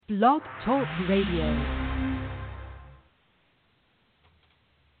Blog Talk Radio.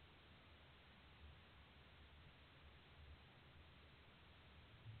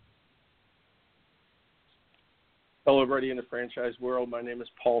 Hello, everybody in the franchise world. My name is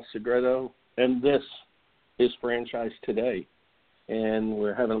Paul Segredo, and this is Franchise Today. And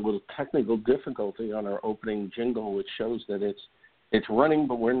we're having a little technical difficulty on our opening jingle, which shows that it's running,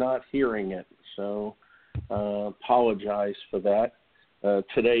 but we're not hearing it. So apologize for that.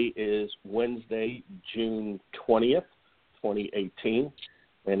 Today is Wednesday, June 20th, 2018.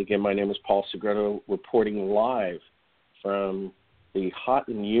 And again, my name is Paul Segredo, reporting live from the hot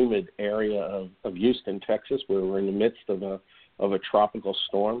and humid area of Houston, Texas, where we're in the midst of a tropical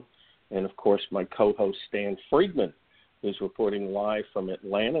storm. And, of course, my co-host Stan Friedman is reporting live from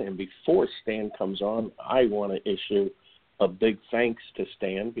Atlanta. And before Stan comes on, I want to issue a big thanks to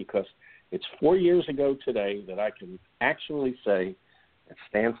Stan, because it's 4 years ago today that I can actually say that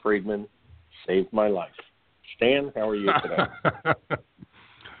Stan Friedman saved my life. Stan, how are you today?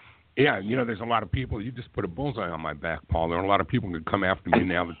 Yeah, there's a lot of people. You just put a bullseye on my back, Paul. There are a lot of people who come after me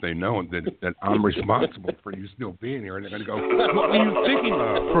now that they know that I'm responsible for you still being here, and they're going to go, what were you thinking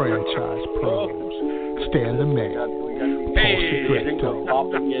of? Franchise pros. Stan the man. Hey,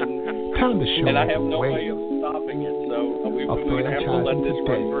 popping in. Time to show and I have no way way of stopping it, so we're going to have to let this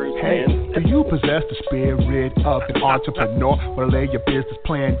run first. Hey, do you possess the spirit of an entrepreneur? Or lay your business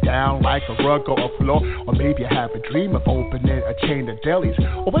plan down like a rug or a floor? Or maybe you have a dream of opening a chain of delis,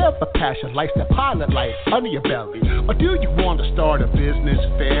 or whatever passion lights that pilot light under your belly. Or do you want to start a business,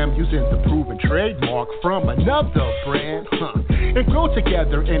 fam, using the proven trademark from another brand? And grow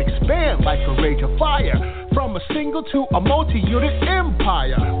together and expand like a rage of fire, from a single to a multi-unit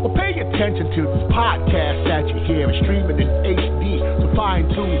empire. Well, pay attention to this podcast that you hear and streaming in HD to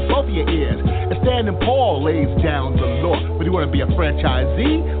fine-tune both of your ears. And Stan and Paul lays down the law. Whether you want to be a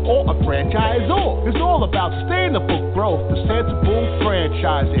franchisee or a franchisor, it's all about sustainable growth, the sensible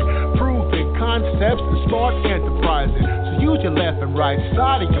franchising, proven concepts, the smart enterprising. So use your left and right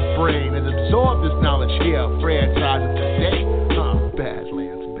side of your brain and absorb this knowledge here. Franchising today,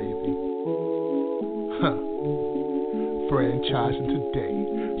 Badlands, baby. Franchising today,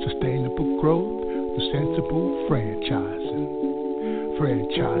 sustainable growth, the sensible franchising.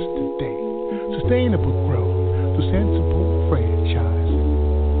 Franchise today, sustainable growth, the sensible franchising.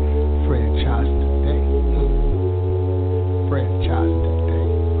 Franchise today, franchising today,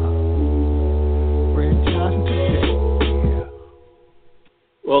 franchising today. Yeah.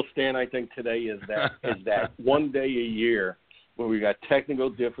 Well, Stan, I think today is that one day a year where we got technical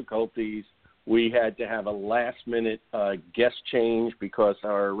difficulties. We had to have a last-minute guest change because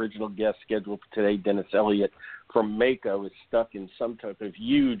our original guest scheduled for today, Dennis Elliott from Mako, is stuck in some type of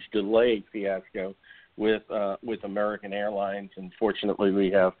huge delay fiasco with American Airlines. And fortunately, we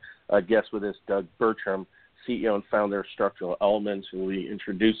have a guest with us, Doug Bertram, CEO and founder of Structural Elements, who we'll be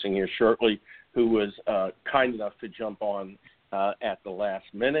introducing here shortly, who was kind enough to jump on at the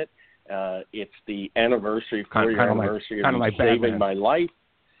last minute. It's the anniversary, 4-year anniversary of saving my life.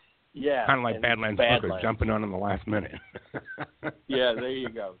 Yeah. Kind of like Badlands Booker, jumping on in the last minute. Yeah, there you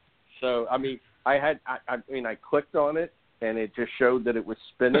go. So, I mean, I clicked on it, and it just showed that it was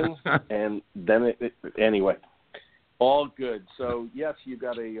spinning, and then anyway, all good. So, yes, you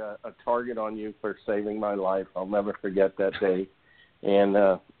got a target on you for saving my life. I'll never forget that day, and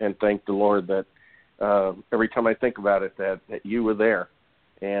thank the Lord that every time I think about it, that you were there,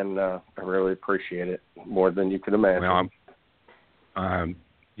 and I really appreciate it more than you could imagine. Well, I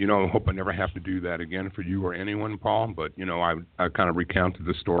hope I never have to do that again for you or anyone, Paul. But, I kind of recounted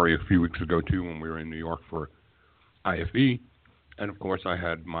the story a few weeks ago, too, when we were in New York for IFE. And, of course, I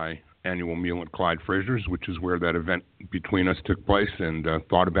had my annual meal at Clyde Frazier's, which is where that event between us took place, and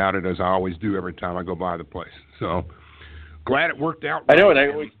thought about it as I always do every time I go by the place. So glad it worked out. I know, and I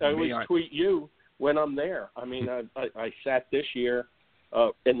always tweet you when I'm there. I mean, I sat this year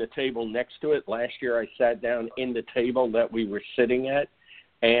in the table next to it. Last year I sat down in the table that we were sitting at.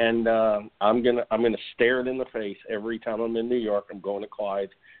 And I'm gonna stare it in the face every time I'm in New York. I'm going to Clyde.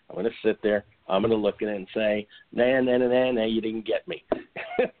 I'm gonna sit there. I'm gonna look at it and say, nah, you didn't get me,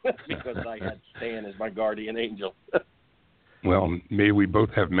 because I had Stan as my guardian angel. Well, may we both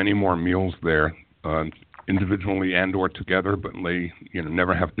have many more meals there, individually and/or together, but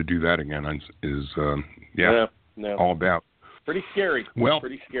never have to do that again. No. All about. Pretty scary. Well,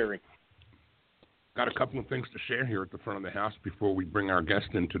 pretty scary. Got a couple of things to share here at the front of the house before we bring our guest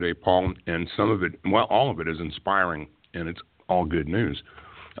in today, Paul, and some of it, all of it is inspiring, and it's all good news.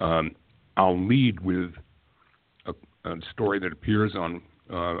 I'll lead with a story that appears on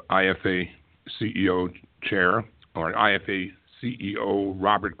IFA CEO chair, or IFA CEO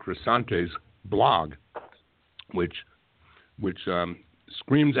Robert Crisante's blog, which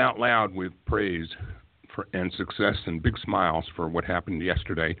screams out loud with praise and success and big smiles for what happened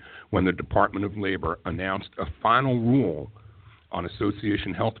yesterday when the Department of Labor announced a final rule on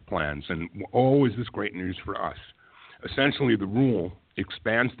association health plans. And is this great news for us? Essentially, the rule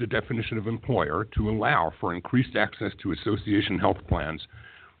expands the definition of employer to allow for increased access to association health plans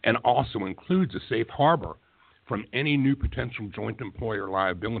and also includes a safe harbor from any new potential joint employer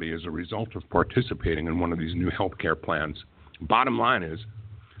liability as a result of participating in one of these new health care plans. Bottom line is,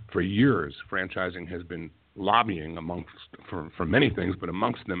 for years, franchising has been lobbying for many things, but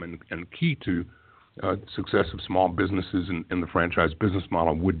amongst them and key to success of small businesses in the franchise business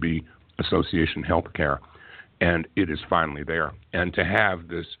model would be association health care. And it is finally there. And to have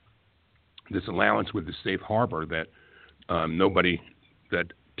this allowance with the safe harbor that nobody that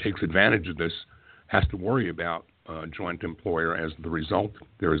takes advantage of this has to worry about joint employer as the result,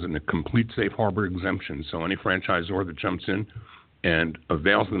 there is a complete safe harbor exemption. So any franchisor that jumps in and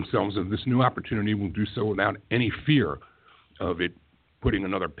avails themselves of this new opportunity will do so without any fear of it putting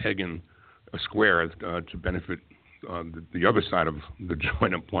another peg in a square to benefit the other side of the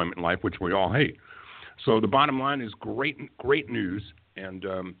joint employment life, which we all hate. So the bottom line is great news, and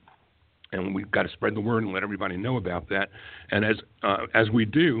we've got to spread the word and let everybody know about that. And as we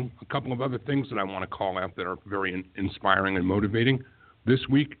do, a couple of other things that I want to call out that are very inspiring and motivating. This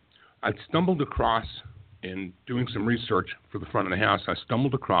week, I stumbled across, in doing some research for the front of the house, I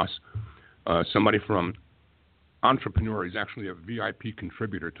stumbled across somebody from Entrepreneur. He's actually a VIP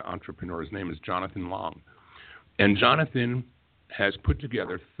contributor to Entrepreneur. His name is Jonathan Long. And Jonathan has put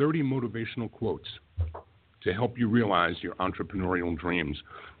together 30 motivational quotes to help you realize your entrepreneurial dreams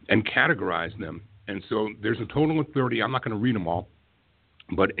and categorize them. And so there's a total of 30. I'm not going to read them all,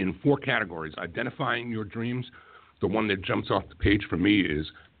 but in 4 categories. Identifying your dreams. The one that jumps off the page for me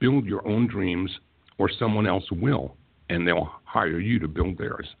is build your own dreams or someone else will, and they'll hire you to build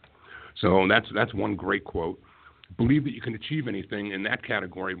theirs. So that's one great quote. Believe that you can achieve anything. In that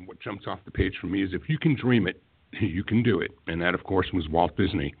category, what jumps off the page for me is if you can dream it, you can do it. And that, of course, was Walt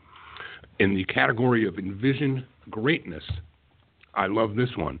Disney. In the category of envision greatness, I love this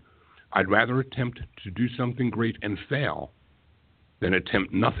one. I'd rather attempt to do something great and fail than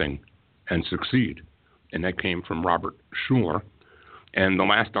attempt nothing and succeed. And that came from Robert Schuller. And the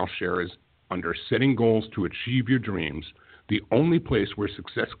last I'll share is, under setting goals to achieve your dreams, the only place where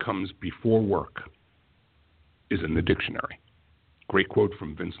success comes before work is in the dictionary. Great quote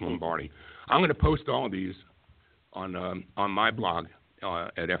from Vince Lombardi. I'm going to post all of these on my blog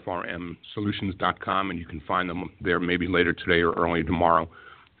at frmsolutions.com, and you can find them there maybe later today or early tomorrow.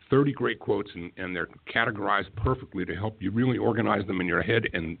 30 great quotes, and they're categorized perfectly to help you really organize them in your head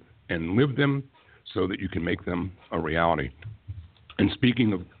and live them so that you can make them a reality. And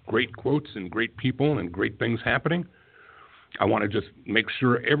speaking of great quotes and great people and great things happening, I want to just make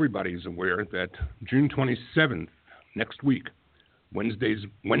sure everybody's aware that June 27th, next week,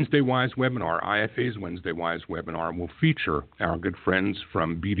 Wednesday Wise webinar, IFA's Wednesday Wise webinar, will feature our good friends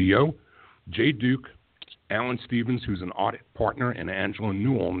from BDO, Jay Duke, Alan Stevens, who's an audit partner, and Angela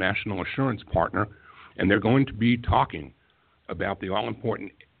Newell, national assurance partner, and they're going to be talking about the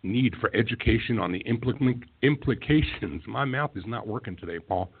all-important need for education on the implications. My mouth is not working today,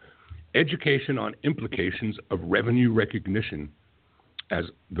 Paul. Education on implications of revenue recognition as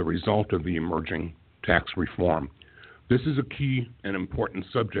the result of the emerging tax reform. This is a key and important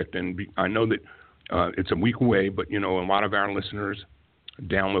subject, and I know that it's a week away, but, a lot of our listeners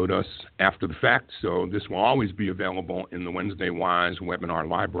download us after the fact, so this will always be available in the Wednesday Wise webinar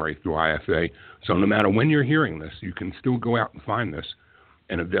library through IFA. So no matter when you're hearing this, you can still go out and find this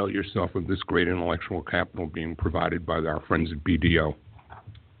and avail yourself of this great intellectual capital being provided by our friends at BDO.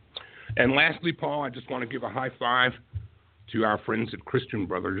 And lastly, Paul, I just want to give a high five to our friends at Christian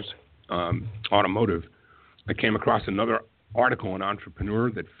Brothers Automotive. I came across another article in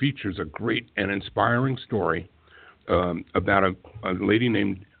Entrepreneur that features a great and inspiring story about a lady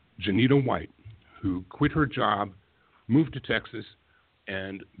named Janita White, who quit her job, moved to Texas,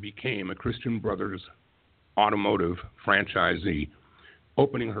 and became a Christian Brothers Automotive franchisee,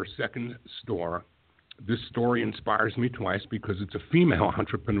 opening her second store. This story inspires me twice because it's a female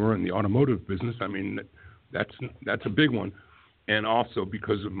entrepreneur in the automotive business. I mean, that's a big one. And also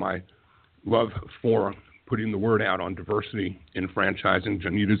because of my love for putting the word out on diversity in franchising.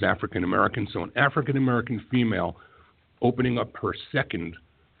 Janita's African-American, so an African-American female opening up her second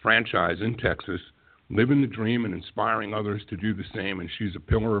franchise in Texas, living the dream and inspiring others to do the same. And she's a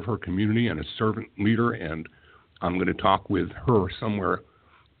pillar of her community and a servant leader. And I'm going to talk with her somewhere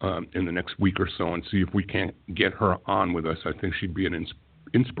in the next week or so and see if we can't get her on with us. I think she'd be an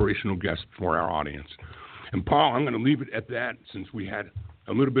inspirational guest for our audience. And Paul, I'm going to leave it at that since we had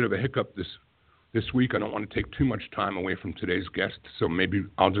a little bit of a hiccup this week. I don't want to take too much time away from today's guest, so maybe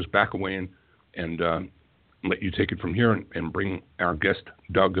I'll just back away and let you take it from here and bring our guest,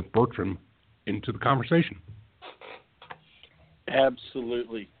 Doug Bertram, into the conversation.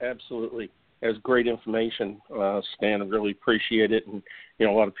 Absolutely. That's great information, Stan. I really appreciate it. And, a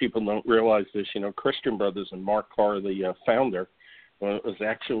lot of people don't realize this. Christian Brothers and Mark Carr, the founder, was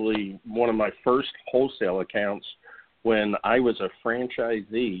actually one of my first wholesale accounts when I was a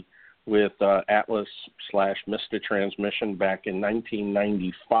franchisee with Atlas/Mr. Transmission back in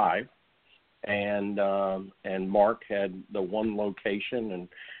 1995. And Mark had the one location, and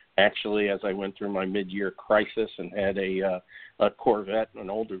actually, as I went through my mid-year crisis and had a Corvette,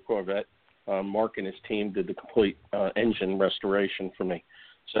 an older Corvette, Mark and his team did the complete engine restoration for me.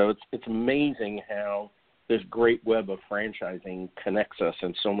 So it's amazing how this great web of franchising connects us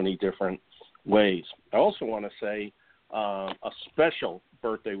in so many different ways. I also want to say a special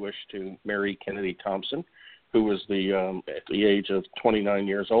birthday wish to Mary Kennedy Thompson, who was at the age of 29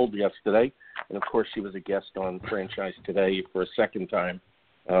 years old yesterday. And, of course, she was a guest on Franchise Today for a second time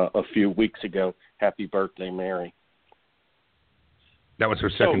a few weeks ago. Happy birthday, Mary. That was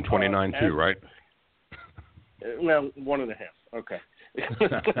her second 29 too, right? Well, 1.5. Okay.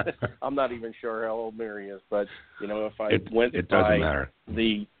 I'm not even sure how old Mary is, but, if I went it by doesn't matter.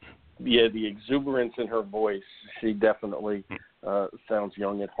 the exuberance in her voice, she definitely sounds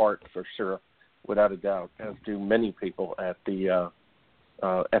young at heart for sure, without a doubt, as do many people at the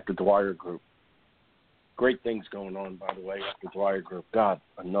Dwyer Group. Great things going on, by the way, at the Dwyer Group. God,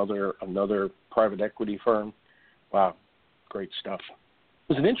 another private equity firm. Wow, great stuff.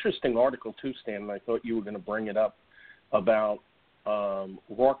 It was an interesting article too, Stan, and I thought you were going to bring it up about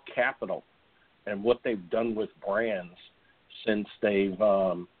Roark Capital and what they've done with brands since they've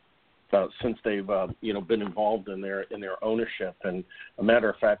been involved in their ownership. And a matter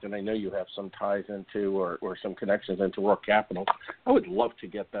of fact, and I know you have some ties into or some connections into Roark Capital, I would love to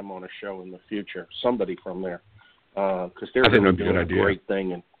get them on a show in the future, somebody from there, because they're really doing a great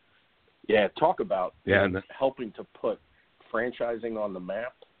thing. And talk about helping to put franchising on the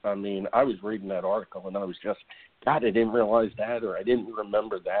map. I mean, I was reading that article and I was just, God, I didn't realize that, or I didn't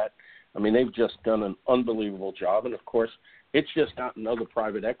remember that. I mean, they've just done an unbelievable job. And, of course, it's just gotten other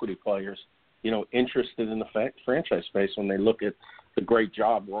private equity players, interested in the franchise space when they look at the great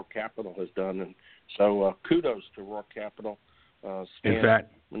job Roark Capital has done. And so kudos to Roark Capital. Stan, in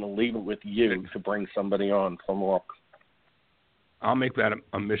fact, I'm going to leave it with you to bring somebody on from Roark. I'll make that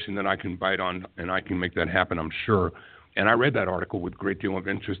a mission that I can bite on, and I can make that happen, I'm sure. And I read that article with a great deal of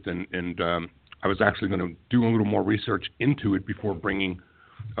interest, and I was actually going to do a little more research into it before bringing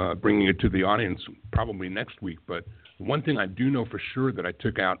it to the audience probably next week. But one thing I do know for sure that I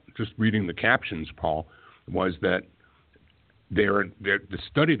took out just reading the captions, Paul, was that the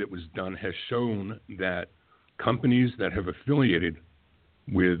study that was done has shown that companies that have affiliated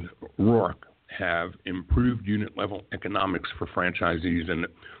with Roark have improved unit-level economics for franchisees. And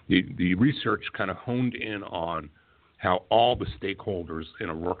the research kind of honed in on how all the stakeholders in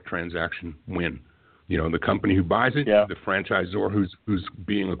a Roark transaction win. The company who buys it, the franchisor who's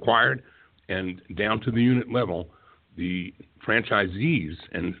being acquired, and down to the unit level, the franchisees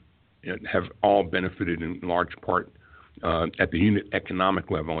and have all benefited in large part at the unit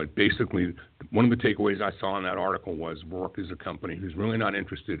economic level. It basically, one of the takeaways I saw in that article was Roark is a company who's really not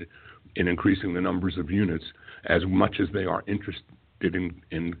interested in increasing the numbers of units as much as they are interested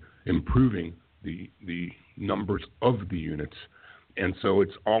in improving the numbers of the units. And so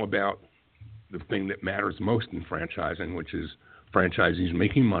it's all about the thing that matters most in franchising, which is franchisees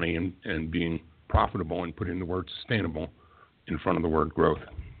making money and being profitable and putting the word sustainable in front of the word growth.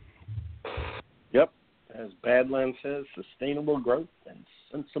 Yep. As Badland says, sustainable growth and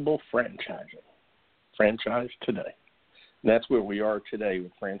sensible franchising. Franchise Today. And that's where we are today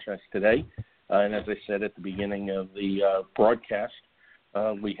with Franchise Today. And as I said at the beginning of the broadcast,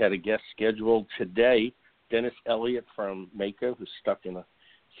 we had a guest scheduled today, Dennis Elliott from Mako, who's stuck in a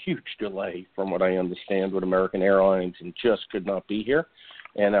huge delay, from what I understand, with American Airlines and just could not be here.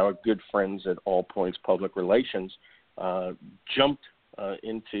 And our good friends at All Points Public Relations jumped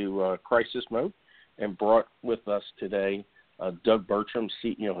into crisis mode and brought with us today Doug Bertram,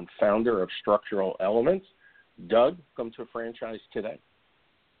 CEO and founder of Structural Elements. Doug, welcome to Franchise Today.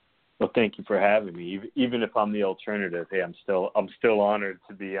 Well, thank you for having me. Even if I'm the alternative, hey, I'm still honored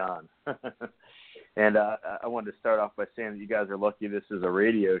to be on. And I wanted to start off by saying that you guys are lucky this is a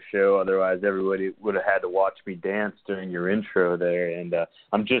radio show. Otherwise, everybody would have had to watch me dance during your intro there. And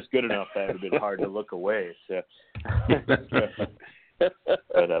I'm just good enough that it would have been hard to look away. So,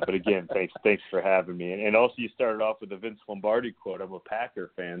 but again, thanks for having me. And also, you started off with a Vince Lombardi quote. I'm a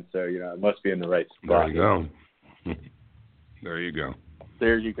Packer fan, so I must be in the right spot. There you go. There you go.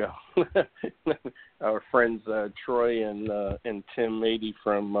 There you go. Our friends Troy and Tim Mady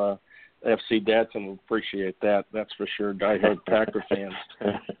from FC Datsun appreciate that. That's for sure. Diehard Packer fans.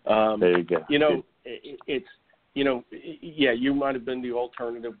 There you go. It's yeah, you might have been the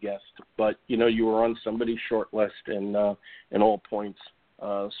alternative guest, but you were on somebody's short list, and all points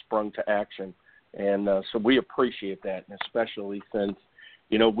sprung to action, and so we appreciate that, and especially since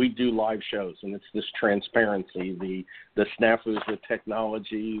we do live shows, and it's this transparency, the snafus with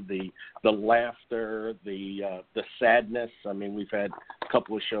technology, the laughter, the sadness. I mean, we've had a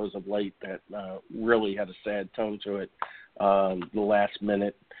couple of shows of late that really had a sad tone to it. The last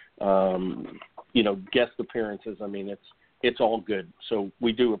minute, guest appearances. I mean, it's all good. So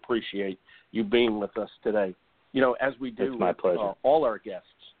we do appreciate you being with us today. As we do it's my pleasure. All our guests,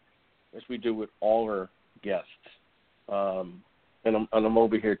 as we do with all our guests. And I'm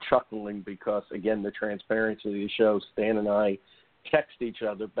over here chuckling because, again, the transparency of the show, Stan and I text each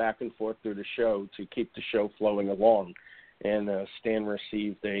other back and forth through the show to keep the show flowing along. And Stan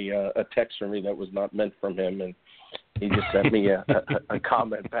received a text from me that was not meant from him, and he just sent me a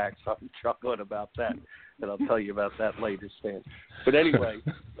comment back, so I'm chuckling about that, and I'll tell you about that later, Stan. But anyway,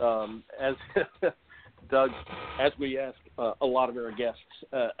 as Doug, as we ask a lot of our guests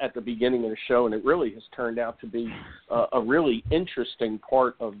at the beginning of the show, and it really has turned out to be a really interesting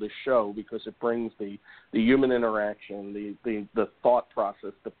part of the show because it brings the human interaction, the thought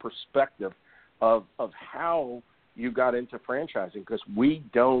process, the perspective of how you got into franchising, because we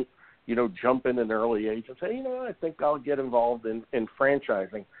don't, jump in an early age and say, I think I'll get involved in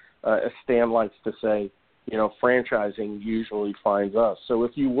franchising. As Stan likes to say, franchising usually finds us. So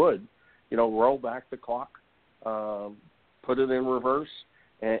if you would, roll back the clock, put it in reverse,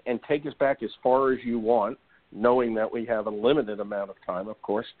 and take us back as far as you want, knowing that we have a limited amount of time, of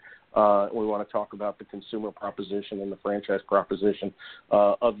course. We want to talk about the consumer proposition and the franchise proposition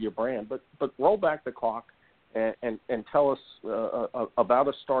of your brand. But roll back the clock and tell us about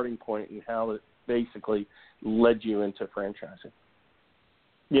a starting point and how it basically led you into franchising.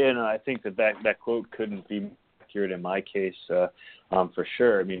 Yeah, no, I think that quote couldn't be more accurate in my case, for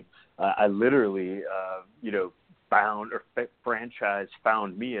sure. I mean, I literally, found, or franchise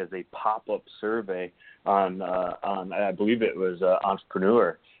found me as a pop-up survey on I believe it was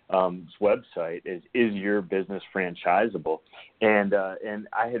Entrepreneur's website. Is your business franchisable? And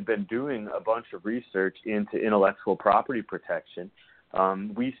I had been doing a bunch of research into intellectual property protection.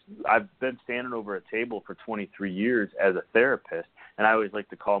 I've been standing over a table for 23 years as a therapist, and I always like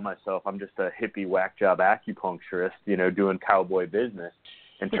to call myself, I'm just a hippie whack job acupuncturist, doing cowboy business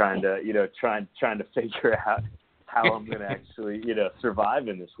and trying to figure out how I'm going to actually, survive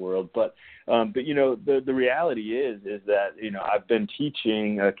in this world. But the reality is that, I've been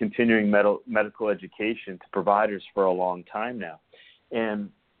teaching continuing medical education to providers for a long time now. And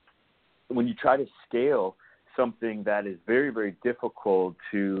when you try to scale something that is very, very difficult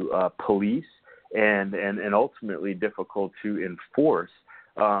to police and ultimately difficult to enforce,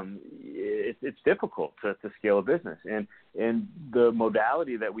 it's difficult to scale a business. And the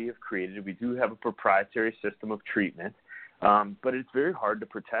modality that we have created, we do have a proprietary system of treatment, but it's very hard to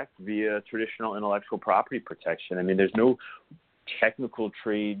protect via traditional intellectual property protection. I mean, there's no technical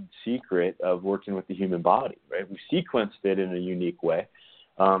trade secret of working with the human body, right? We sequenced it in a unique way.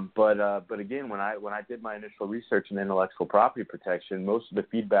 But again, when I did my initial research in intellectual property protection, most of the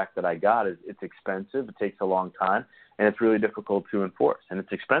feedback that I got is it's expensive, it takes a long time, and it's really difficult to enforce, and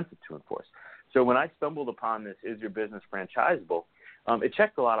it's expensive to enforce. So when I stumbled upon this, is your business franchisable, it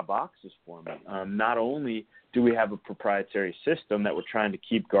checked a lot of boxes for me. Not only do we have a proprietary system that we're trying to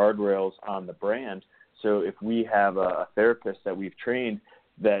keep guardrails on the brand, so if we have a therapist that we've trained,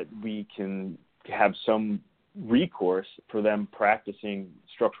 that we can have some recourse for them practicing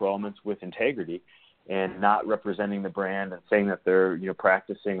structural elements with integrity and not representing the brand and saying that they're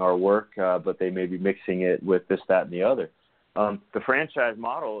practicing our work, but they may be mixing it with this, that, and the other. The franchise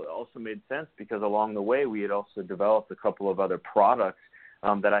model also made sense because along the way we had also developed a couple of other products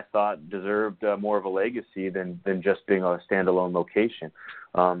that I thought deserved more of a legacy than just being a standalone location.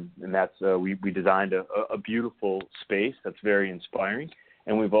 And that's we designed a beautiful space that's very inspiring.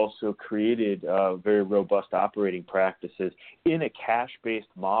 And we've also created very robust operating practices in a cash-based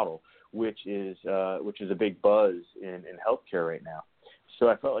model, which is a big buzz in healthcare right now. So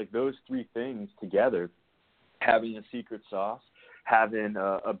I felt like those three things together, having a secret sauce, having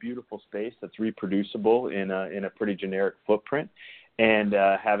a beautiful space that's reproducible in a pretty generic footprint, and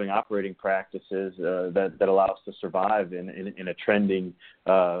having operating practices that allow us to survive in a trending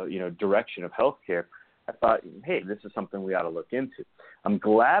direction of healthcare, I thought, hey, this is something we ought to look into. I'm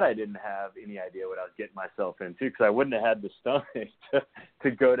glad I didn't have any idea what I was getting myself into, because I wouldn't have had the stomach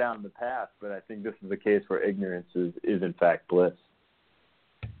to go down the path. But I think this is the case where ignorance is in fact bliss.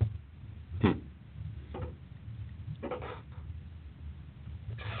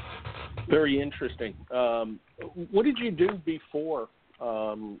 Very interesting. What did you do before,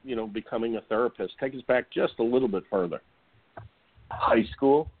 becoming a therapist? Take us back just a little bit further. High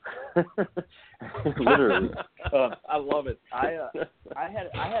school, literally. I love it. I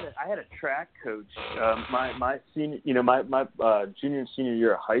had a track coach my junior and senior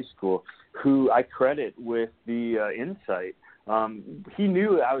year of high school, who I credit with the insight. He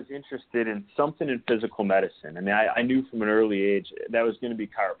knew I was interested in something in physical medicine. I mean, I knew from an early age that was going to be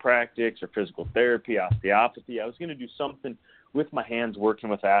chiropractics or physical therapy, osteopathy. I was going to do something with my hands, working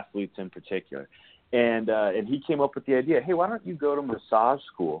with athletes in particular. And he came up with the idea, hey, why don't you go to massage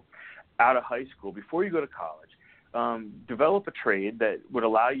school out of high school before you go to college? Develop a trade that would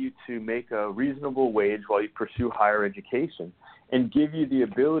allow you to make a reasonable wage while you pursue higher education, and give you the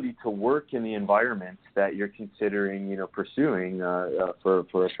ability to work in the environments that you're considering, pursuing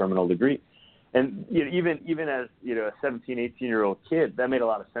for a terminal degree. And even as a 17, 18-year-old kid, that made a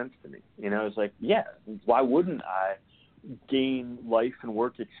lot of sense to me. It's like, yeah, why wouldn't I gain life and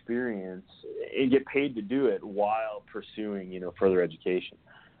work experience and get paid to do it while pursuing, further education?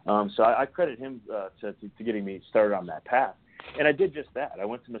 So I credit him to getting me started on that path. And I did just that. I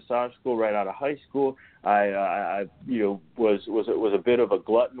went to massage school right out of high school. I was a bit of a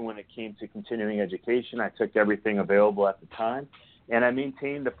glutton when it came to continuing education. I took everything available at the time, and I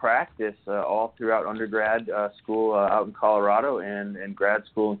maintained a practice all throughout undergrad school out in Colorado and grad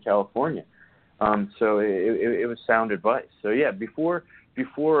school in California. So it was sound advice. So yeah, before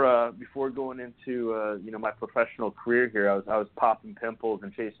going into my professional career here, I was popping pimples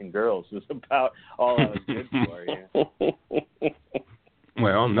and chasing girls. It was about all I was good for. Yeah.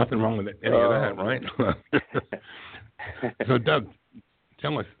 Well, nothing wrong with any of that, right? So, Doug,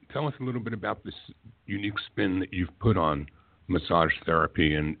 tell us a little bit about this unique spin that you've put on massage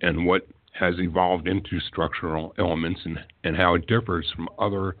therapy and what has evolved into structural elements and how it differs from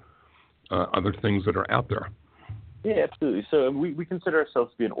other things that are out there. Yeah, absolutely. So we consider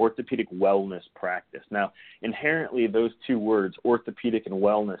ourselves to be an orthopedic wellness practice. Now, inherently, those two words, orthopedic and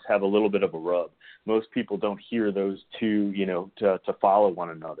wellness, have a little bit of a rub. Most people don't hear those two, to follow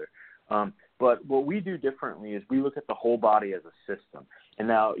one another. But what we do differently is we look at the whole body as a system. And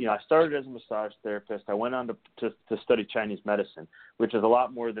now, I started as a massage therapist. I went on to study Chinese medicine, which is a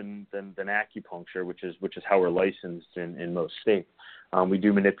lot more than acupuncture, which is how we're licensed in most states. We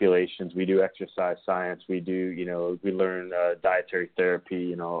do manipulations, we do exercise science, we do, we learn dietary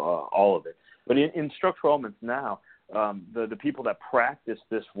therapy, all of it. But in structural elements now, the people that practice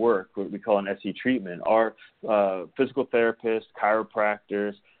this work, what we call an SE treatment, are physical therapists,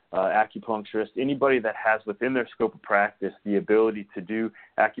 chiropractors, acupuncturists, anybody that has within their scope of practice the ability to do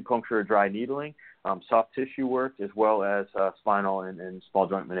acupuncture or dry needling, soft tissue work, as well as spinal and small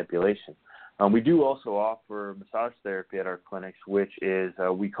joint manipulation. We do also offer massage therapy at our clinics, which is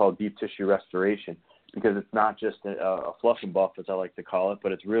we call deep tissue restoration, because it's not just a fluff and buff, as I like to call it,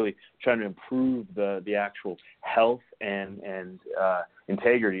 but it's really trying to improve the actual health and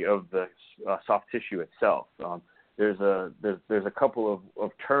integrity of the soft tissue itself. There's a couple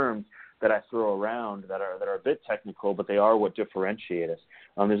of terms that I throw around that are a bit technical, but they are what differentiate us.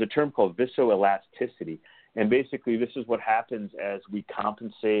 There's a term called viscoelasticity. And basically, this is what happens as we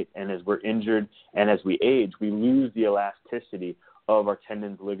compensate and as we're injured and as we age, we lose the elasticity of our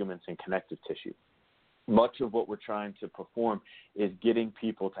tendons, ligaments, and connective tissue. Much of what we're trying to perform is getting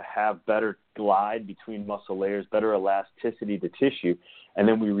people to have better glide between muscle layers, better elasticity to tissue, and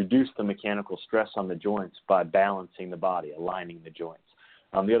then we reduce the mechanical stress on the joints by balancing the body, aligning the joints.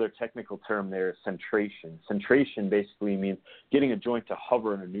 The other technical term there is centration. Centration basically means getting a joint to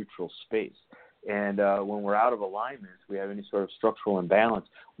hover in a neutral space. And when we're out of alignment, we have any sort of structural imbalance,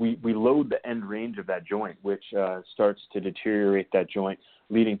 we load the end range of that joint, which starts to deteriorate that joint,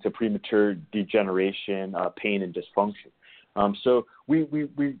 leading to premature degeneration, pain, and dysfunction. So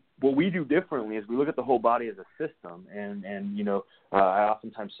what we do differently is we look at the whole body as a system. And I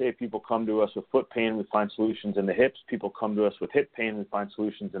oftentimes say people come to us with foot pain, we find solutions in the hips. People come to us with hip pain, we find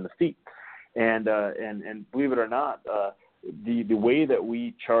solutions in the feet. And believe it or not, the way that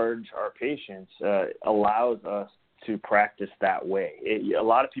we charge our patients allows us to practice that way. A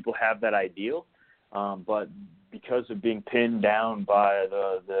lot of people have that ideal, but because of being pinned down by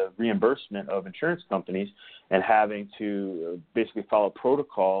the reimbursement of insurance companies and having to basically follow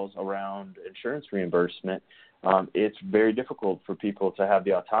protocols around insurance reimbursement, it's very difficult for people to have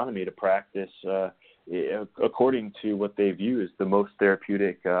the autonomy to practice according to what they view as the most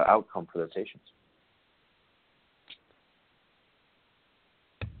therapeutic outcome for their patients.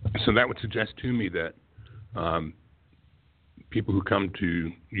 So that would suggest to me that people who come to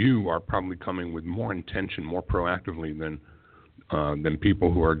you are probably coming with more intention, more proactively than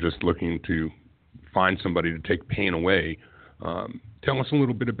people who are just looking to find somebody to take pain away. Tell us a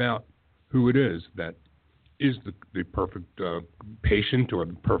little bit about who it is that is the perfect patient or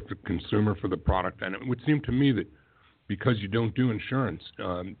the perfect consumer for the product. And it would seem to me that because you don't do insurance,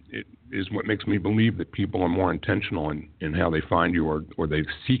 it is what makes me believe that people are more intentional in how they find you or they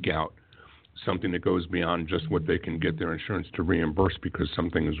seek out something that goes beyond just what they can get their insurance to reimburse because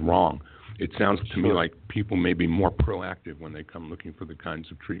something is wrong. It sounds to me like people may be more proactive when they come looking for the kinds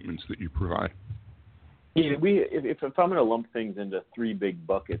of treatments that you provide. Yeah, if I'm going to lump things into three big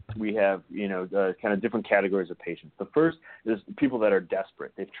buckets, we have, kind of different categories of patients. The first is people that are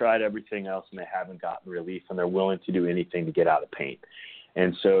desperate. They've tried everything else and they haven't gotten relief, and they're willing to do anything to get out of pain.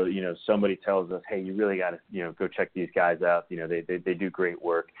 And so, somebody tells us, hey, you really got to, go check these guys out. They do great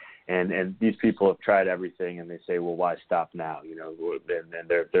work. And these people have tried everything, and they say, well, why stop now? And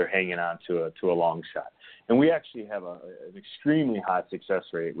they're hanging on to a long shot. And we actually have an extremely high success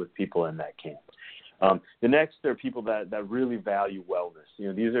rate with people in that camp. The next are people that really value wellness.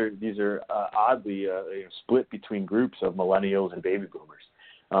 These are oddly split between groups of millennials and baby boomers.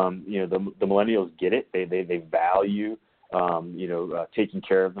 The millennials get it. They value taking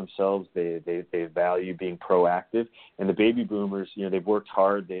care of themselves. They value being proactive. And the baby boomers, they've worked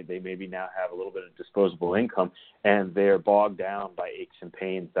hard. They maybe now have a little bit of disposable income, and they're bogged down by aches and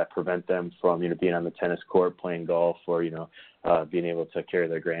pains that prevent them from being on the tennis court, playing golf, or being able to carry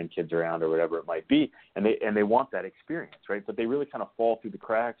their grandkids around or whatever it might be. And they want that experience, right? But they really kind of fall through the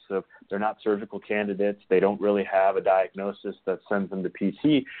cracks of they're not surgical candidates. They don't really have a diagnosis that sends them to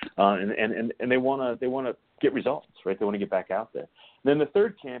PT, and they want to get results, right? They want to get back out there. And then the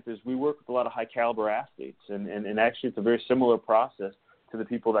third camp is we work with a lot of high caliber athletes, and actually it's a very similar process to the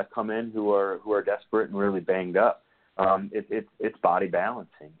people that come in who are desperate and really banged up. It's body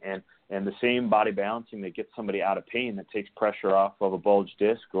balancing, and the same body balancing that gets somebody out of pain, that takes pressure off of a bulged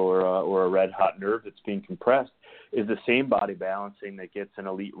disc or a red hot nerve that's being compressed, is the same body balancing that gets an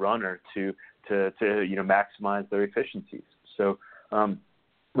elite runner to maximize their efficiencies. So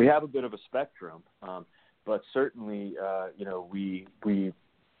we have a bit of a spectrum, but certainly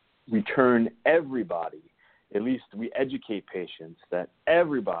we turn everybody. At least we educate patients that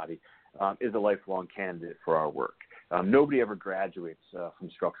everybody is a lifelong candidate for our work. Nobody ever graduates from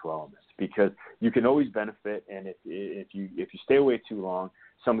structural elements because you can always benefit, and if you stay away too long,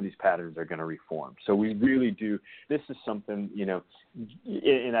 some of these patterns are going to reform. So we really do. This is something,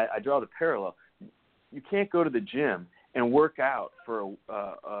 and I draw the parallel. You can't go to the gym and work out for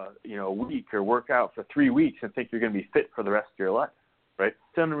a week or work out for 3 weeks and think you're going to be fit for the rest of your life, right?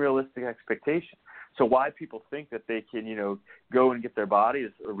 It's an unrealistic expectation. So why people think that they can, go and get their bodies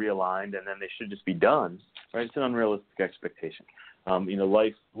realigned and then they should just be done, right? It's an unrealistic expectation.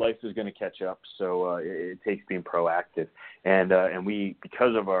 Life is going to catch up, so it takes being proactive. And we,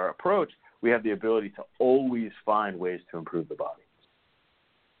 because of our approach, we have the ability to always find ways to improve the body.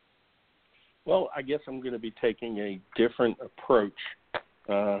 Well, I guess I'm going to be taking a different approach.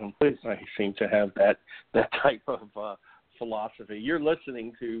 I seem to have that type of philosophy. You're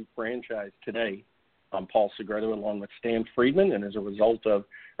listening to Franchise Today. I'm Paul Segredo along with Stan Friedman, and as a result of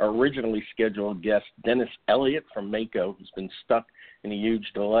our originally scheduled guest, Dennis Elliott from Mako, who's been stuck in a huge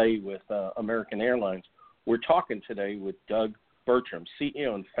delay with American Airlines, we're talking today with Doug Bertram,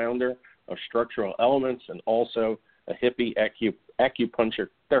 CEO and founder of Structural Elements and also a hippie acupuncture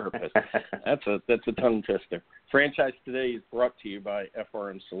therapist. That's a tongue twister. Franchise Today is brought to you by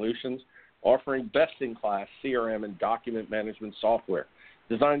FRM Solutions, offering best-in-class CRM and document management software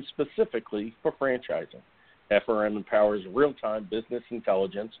designed specifically for franchising. FRM empowers real-time business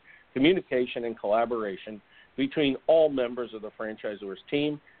intelligence, communication, and collaboration between all members of the franchisor's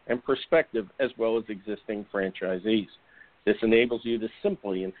team and prospective as well as existing franchisees. This enables you to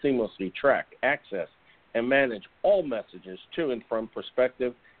simply and seamlessly track, access, and manage all messages to and from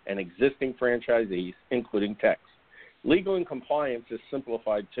prospective and existing franchisees, including text. Legal and compliance is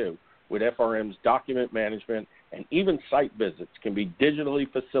simplified too, with FRM's document management, and even site visits can be digitally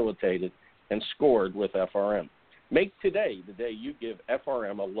facilitated and scored with FRM. Make today the day you give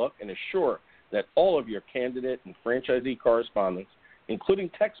FRM a look and assure that all of your candidate and franchisee correspondence, including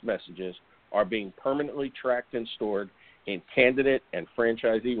text messages, are being permanently tracked and stored in candidate and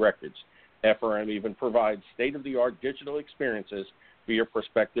franchisee records. FRM even provides state-of-the-art digital experiences for your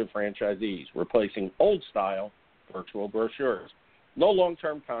prospective franchisees, replacing old-style virtual brochures. No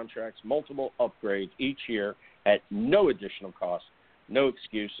long-term contracts, multiple upgrades each year at no additional cost, no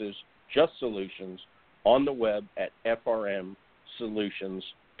excuses, just solutions on the web at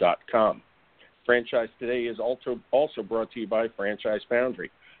frmsolutions.com. Franchise Today is also brought to you by Franchise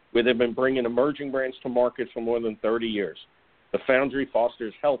Foundry, where they've been bringing emerging brands to market for more than 30 years. The Foundry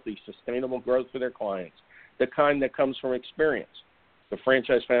fosters healthy, sustainable growth for their clients, the kind that comes from experience. The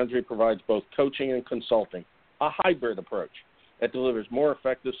Franchise Foundry provides both coaching and consulting, a hybrid approach that delivers more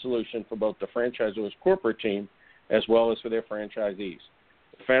effective solutions for both the franchisor's corporate team as well as for their franchisees.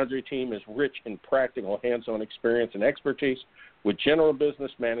 The Foundry team is rich in practical, hands-on experience and expertise with general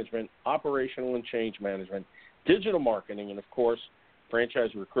business management, operational and change management, digital marketing, and, of course,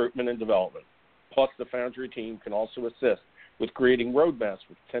 franchise recruitment and development. Plus, the Foundry team can also assist with creating roadmaps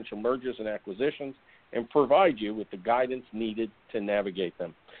for potential mergers and acquisitions and provide you with the guidance needed to navigate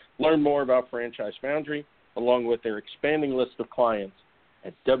them. Learn more about Franchise Foundry along with their expanding list of clients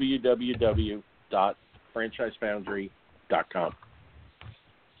at www.franchisefoundry.com.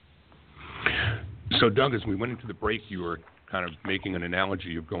 So, Doug, as we went into the break, you were kind of making an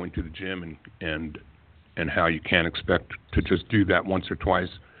analogy of going to the gym and how you can't expect to just do that once or twice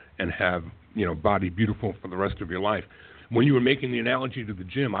and have, body beautiful for the rest of your life. When you were making the analogy to the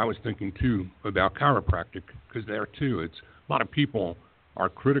gym, I was thinking, too, about chiropractic, because there, too, a lot of people are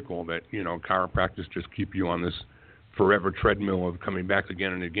critical that, chiropractors just keep you on this forever treadmill of coming back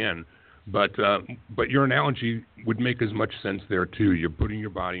again and again. But your analogy would make as much sense there, too. You're putting your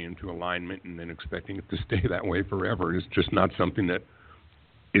body into alignment and then expecting it to stay that way forever. It's just not something that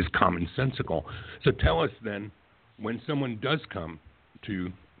is commonsensical. So tell us then, when someone does come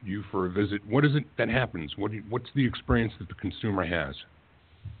to you for a visit, what is it that happens? What's the experience that the consumer has?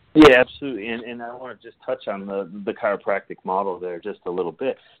 Yeah, absolutely. And I want to just touch on the chiropractic model there just a little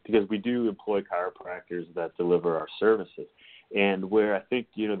bit, because we do employ chiropractors that deliver our services. And where I think,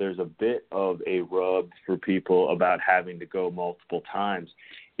 there's a bit of a rub for people about having to go multiple times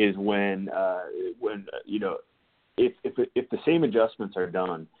is when if the same adjustments are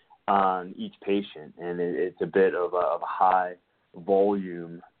done on each patient, and it's a bit of a high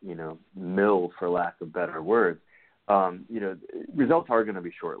volume, mill, for lack of better words, results are going to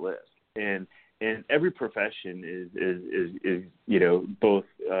be short-lived. And every profession is both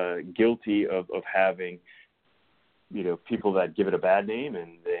guilty of having, people that give it a bad name,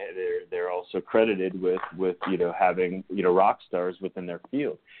 and they're also credited with having, rock stars within their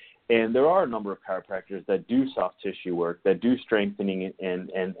field. And there are a number of chiropractors that do soft tissue work, that do strengthening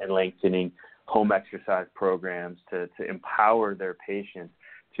and lengthening home exercise programs to empower their patients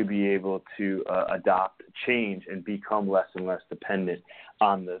to be able to adopt change and become less and less dependent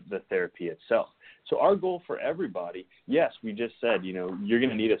on the therapy itself. So our goal for everybody, yes, we just said, you're going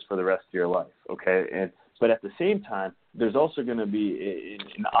to need us for the rest of your life, okay? But at the same time, there's also going to be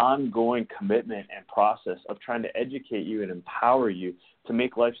an ongoing commitment and process of trying to educate you and empower you to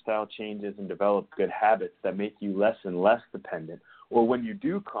make lifestyle changes and develop good habits that make you less and less dependent. Or when you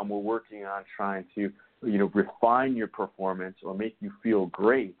do come, we're working on trying to, refine your performance or make you feel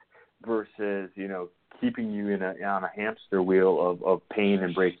great versus, keeping you on a hamster wheel of pain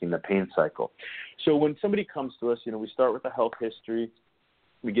and breaking the pain cycle. So when somebody comes to us, we start with a health history.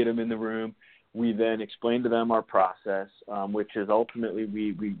 We get them in the room. We then explain to them our process, which is ultimately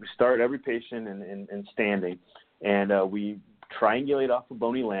we start every patient in standing, and we triangulate off of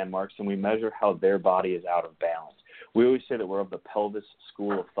bony landmarks, and we measure how their body is out of balance. We always say that we're of the pelvis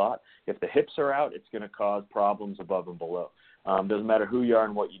school of thought. If the hips are out, it's going to cause problems above and below. Doesn't matter who you are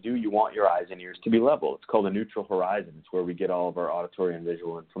and what you do, you want your eyes and ears to be level. It's called a neutral horizon. It's where we get all of our auditory and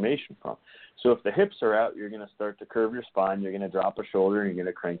visual information from. So if the hips are out, you're going to start to curve your spine, you're going to drop a shoulder, and you're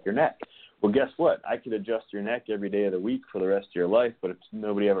going to crank your neck. Well, guess what? I could adjust your neck every day of the week for the rest of your life, but if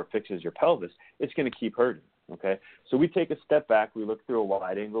nobody ever fixes your pelvis, it's going to keep hurting, okay? So we take a step back, we look through a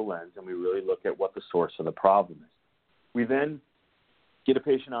wide-angle lens, and we really look at what the source of the problem is. We then get a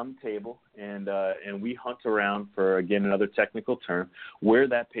patient on the table, and we hunt around for, again, another technical term, where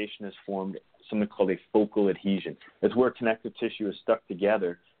that patient has formed something called a focal adhesion. It's where connective tissue is stuck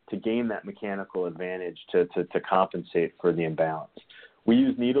together to gain that mechanical advantage to compensate for the imbalance. We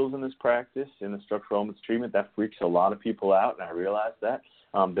use needles in this practice, in the structural elements treatment. That freaks a lot of people out, and I realize that.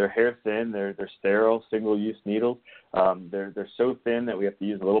 They're hair thin, they're sterile, single-use needles. They're so thin that we have to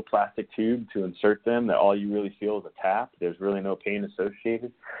use a little plastic tube to insert them, that all you really feel is a tap. There's really no pain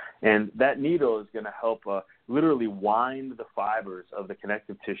associated. And that needle is going to help literally wind the fibers of the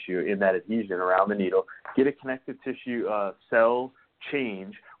connective tissue in that adhesion around the needle, get a connective tissue cell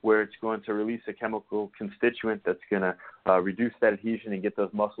change where it's going to release a chemical constituent that's going to reduce that adhesion and get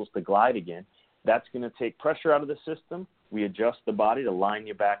those muscles to glide again. That's going to take pressure out of the system. We adjust the body to line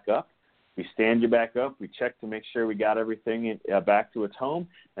you back up. We stand you back up. We check to make sure we got everything back to its home.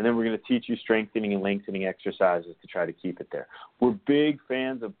 And then we're going to teach you strengthening and lengthening exercises to try to keep it there. We're big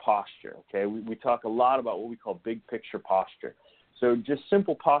fans of posture, okay? We talk a lot about what we call big picture posture. So just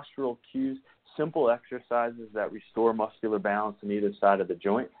simple postural cues, simple exercises that restore muscular balance on either side of the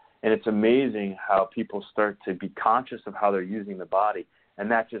joint. And it's amazing how people start to be conscious of how they're using the body. And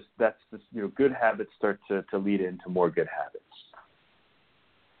that's just good habits start to lead into more good habits.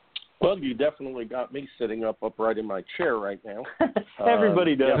 Well, you definitely got me sitting up upright in my chair right now.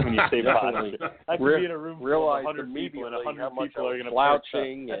 Everybody does when you say definitely. posture. I could be in a room full of 100 people, and 100 people are going to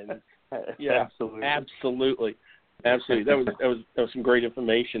slouching and yeah, absolutely. That was some great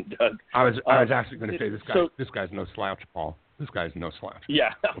information, Doug. I was actually going to say this guy's no slouch, Paul. This guy's no slouch.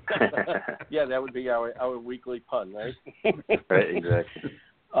 Yeah, yeah, that would be our weekly pun, right? Right, exactly.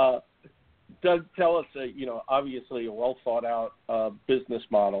 Doug, tell us, obviously a well thought out business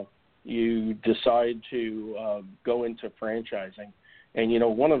model. You decide to go into franchising,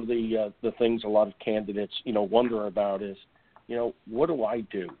 and one of the things a lot of candidates wonder about is, what do I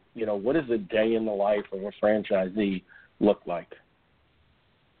do? What does a day in the life of a franchisee look like?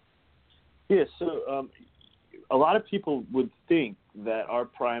 Yeah, so a lot of people would think that our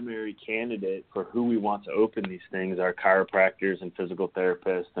primary candidate for who we want to open these things are chiropractors and physical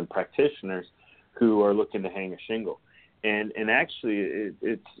therapists and practitioners who are looking to hang a shingle. And actually,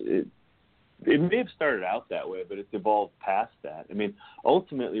 it may have started out that way, but it's evolved past that. I mean,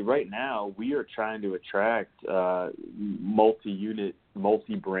 ultimately, right now, we are trying to attract multi-unit,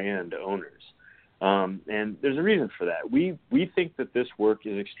 multi-brand owners. And there's a reason for that. We think that this work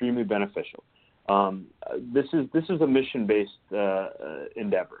is extremely beneficial. This is a mission-based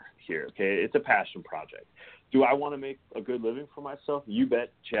endeavor here, okay? It's a passion project. Do I want to make a good living for myself? You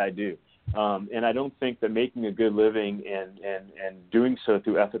bet I do. And I don't think that making a good living and doing so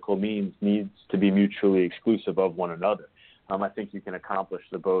through ethical means needs to be mutually exclusive of one another. I think you can accomplish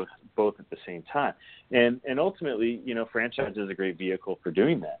the both at the same time. And ultimately, franchise is a great vehicle for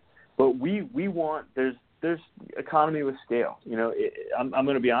doing that. But we want there's economy with scale. I'm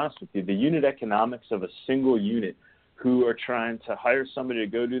going to be honest with you. The unit economics of a single unit who are trying to hire somebody to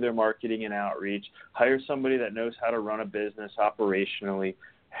go do their marketing and outreach, hire somebody that knows how to run a business operationally,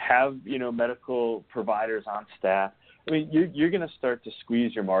 have medical providers on staff. I mean, you're going to start to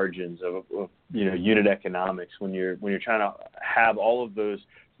squeeze your margins of unit economics when you're trying to have all of those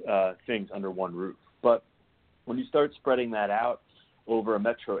things under one roof. But when you start spreading that out over a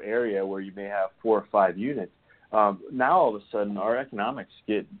metro area where you may have 4 or 5 units, now all of a sudden our economics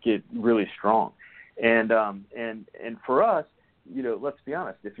get really strong. And for us, let's be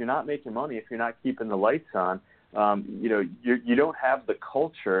honest, if you're not making money, if you're not keeping the lights on, you don't have the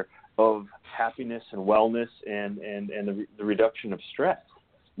culture of happiness and wellness and the reduction of stress.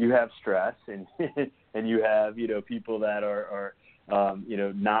 You have stress and and you have people that are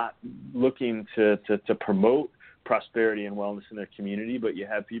not looking to promote prosperity and wellness in their community, but you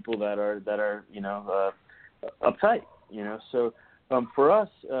have people that are uptight. So for us,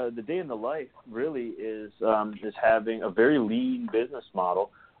 the day in the life really is having a very lean business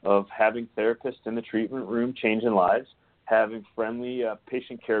model of having therapists in the treatment room changing lives, having friendly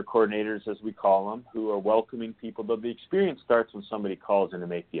patient care coordinators, as we call them, who are welcoming people. But the experience starts when somebody calls in to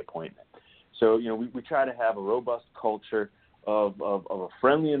make the appointment. So, we try to have a robust culture of a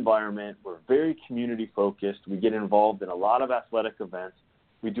friendly environment. We're very community focused. We get involved in a lot of athletic events.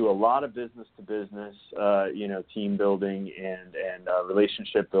 We do a lot of business to business, team building and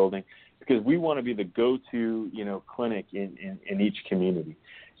relationship building, because we want to be the go-to, clinic in each community.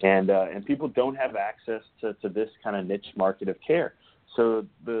 And people don't have access to this kind of niche market of care. So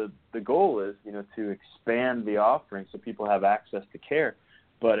the goal is, to expand the offering so people have access to care,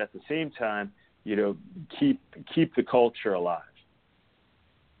 but at the same time, keep the culture alive.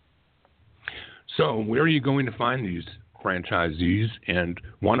 So where are you going to find these franchisees? And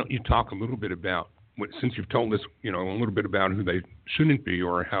why don't you talk a little bit about, since you've told us, a little bit about who they shouldn't be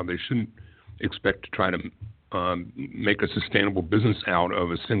or how they shouldn't expect to try to make a sustainable business out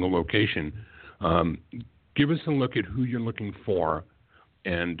of a single location. Give us a look at who you're looking for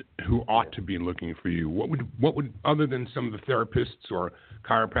and who ought to be looking for you? What would other than some of the therapists or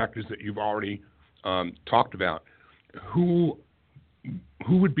chiropractors that you've already talked about, who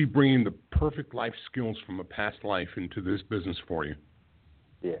would be bringing the perfect life skills from a past life into this business for you?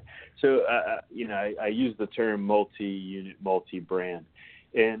 Yeah. So, I use the term multi-unit, multi-brand.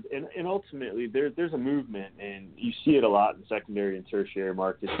 And ultimately, there's a movement, and you see it a lot in secondary and tertiary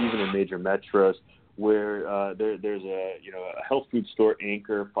markets, even in major metros, where there's a health food store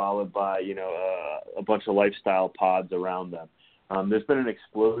anchor followed by a bunch of lifestyle pods around them. There's been an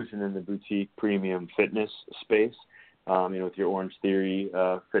explosion in the boutique premium fitness space, with your Orange Theory,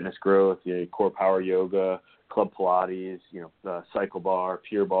 Fitness Growth, Core Power Yoga, Club Pilates, Cycle Bar,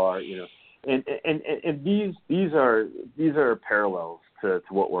 Pure Bar, and these are parallels to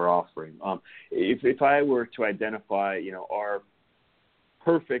what we're offering. If I were to identify, our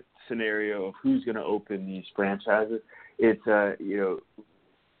perfect scenario of who's going to open these franchises, it's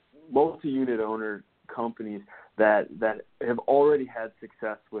multi-unit owner companies that have already had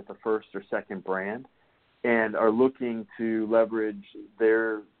success with a first or second brand and are looking to leverage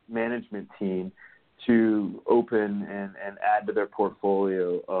their management team to open and add to their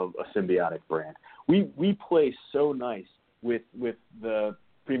portfolio of a symbiotic brand. We play so nice with the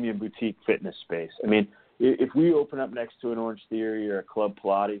premium boutique fitness space. I mean, if we open up next to an Orange Theory or a Club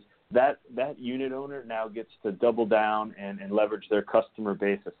Pilates, that unit owner now gets to double down and leverage their customer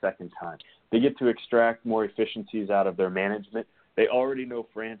base a second time. They get to extract more efficiencies out of their management. They already know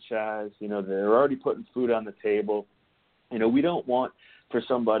franchise. They're already putting food on the table. We don't want for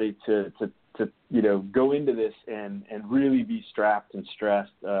somebody to go into this and really be strapped and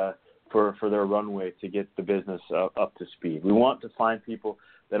stressed for their runway to get the business up to speed. We want to find people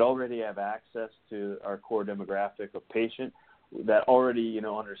that already have access to our core demographic of patient, that already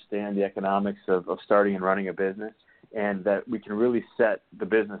understand the economics of starting and running a business, and that we can really set the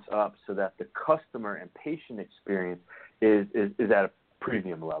business up so that the customer and patient experience is at a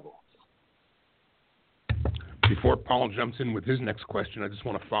premium level. Before Paul jumps in with his next question, I just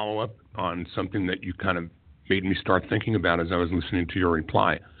want to follow up on something that you kind of made me start thinking about as I was listening to your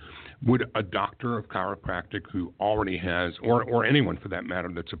reply. Would a doctor of chiropractic who already has, or anyone for that matter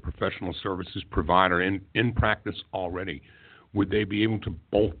that's a professional services provider in practice already, would they be able to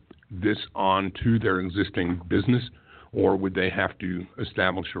bolt this on to their existing business, or would they have to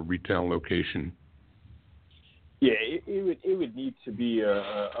establish a retail location? Yeah, it would need to be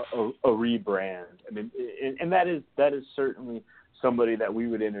a rebrand. I mean, and that is certainly somebody that we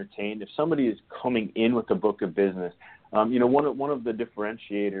would entertain. If somebody is coming in with a book of business, one of the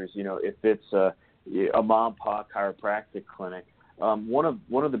differentiators, if it's a mom and pop chiropractic clinic, one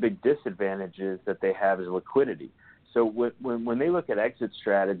of the big disadvantages that they have is liquidity. So when they look at exit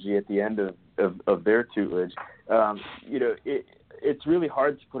strategy at the end of their tutelage, it's really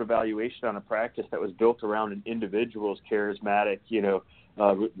hard to put a valuation on a practice that was built around an individual's charismatic,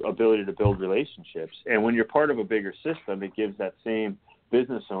 ability to build relationships. And when you're part of a bigger system, it gives that same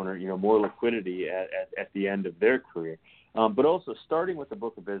business owner, more liquidity at the end of their career. But also starting with the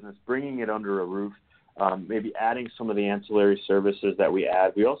book of business, bringing it under a roof, maybe adding some of the ancillary services that we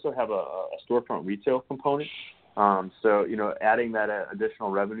add. We also have a storefront retail component. So, adding that additional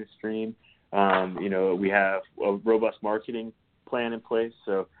revenue stream, we have a robust marketing plan in place.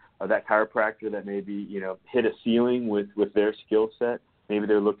 So that chiropractor that maybe, hit a ceiling with their skill set, maybe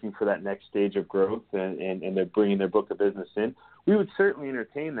they're looking for that next stage of growth and they're bringing their book of business in. We would certainly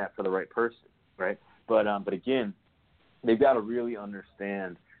entertain that for the right person, right? But again, they've got to really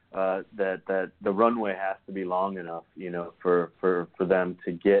understand that the runway has to be long enough, for them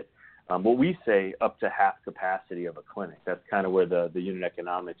to get what we say up to half capacity of a clinic. That's kind of where the unit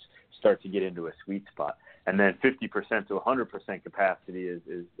economics start to get into a sweet spot. And then 50% to 100% capacity is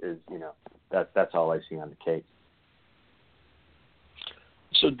that's all icing on the cake.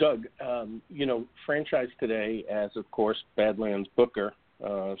 So, Doug, franchise today, as of course Badlands Booker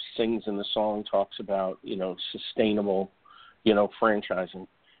sings in the song, talks about, sustainable, franchising.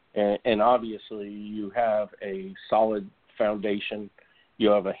 And obviously you have a solid foundation. You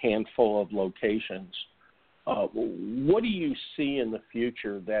have a handful of locations. What do you see in the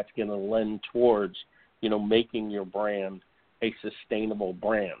future that's going to lend towards, making your brand a sustainable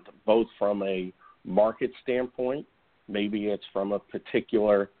brand, both from a market standpoint, maybe it's from a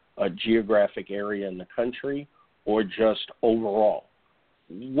particular geographic area in the country, or just overall?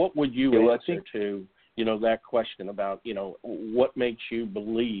 What would you answer to, that question about, what makes you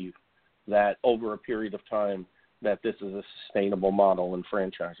believe that over a period of time that this is a sustainable model in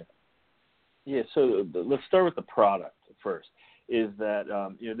franchising? Yeah, so let's start with the product first. Is that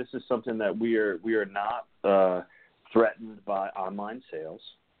this is something that we are not threatened by online sales.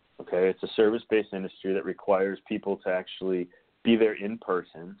 Okay, it's a service-based industry that requires people to actually be there in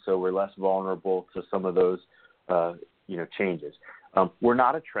person, so we're less vulnerable to some of those, changes. We're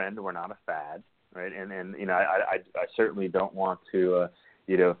not a trend, we're not a fad, right? And I certainly don't want to,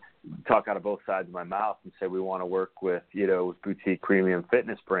 talk out of both sides of my mouth and say we want to work with, with boutique premium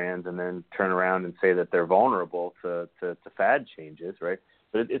fitness brands and then turn around and say that they're vulnerable to fad changes, right?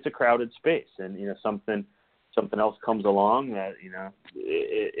 But it's a crowded space, and something else comes along that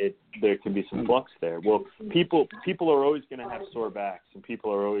there can be some flux there. Well, people are always going to have sore backs, and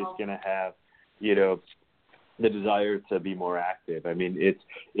people are always going to have the desire to be more active. I mean, it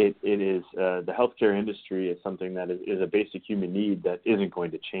is the healthcare industry is something that is a basic human need that isn't going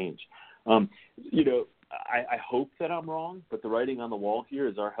to change. I hope that I'm wrong, but the writing on the wall here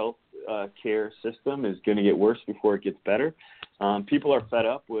is our health care system is going to get worse before it gets better. People are fed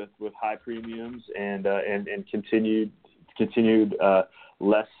up with high premiums and continued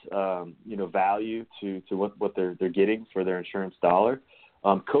less value to what they're getting for their insurance dollar.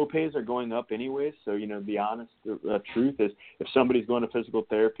 Copays are going up anyways, so the honest truth is if somebody's going to physical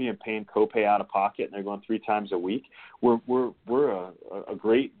therapy and paying copay out of pocket and they're going 3 times a week, we're a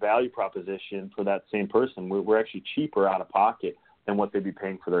great value proposition for that same person. We're actually cheaper out of pocket than what they'd be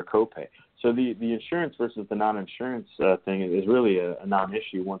paying for their copay. So the insurance versus the non-insurance thing is really a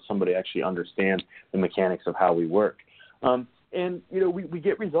non-issue once somebody actually understands the mechanics of how we work. We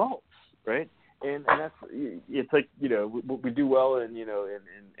get results, right? And that's, it's like, we do well in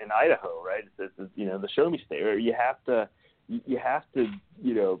Idaho, right? It's the show me state, right? You have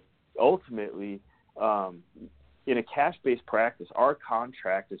to ultimately, in a cash-based practice, our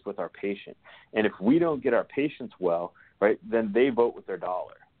contract is with our patient. And if we don't get our patients well, right, then they vote with their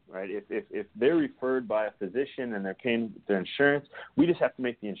dollar, right? If they're referred by a physician and they're paying their insurance, we just have to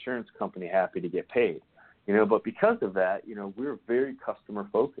make the insurance company happy to get paid. But because of that, we're very customer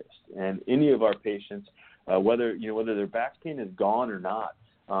focused, and any of our patients, whether their back pain is gone or not,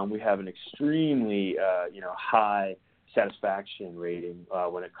 we have an extremely, high satisfaction rating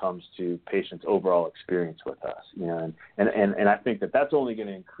when it comes to patients' overall experience with us. And I think that that's only going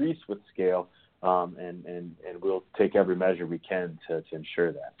to increase with scale, and we'll take every measure we can to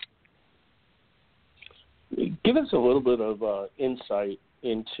ensure that. Give us a little bit of insight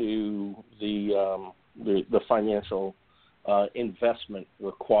into the financial investment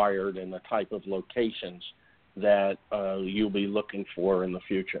required and the type of locations that you'll be looking for in the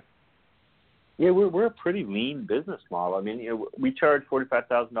future. Yeah, we're a pretty lean business model. I mean, we charge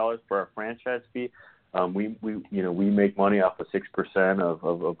 $45,000 for our franchise fee. We make money off of 6%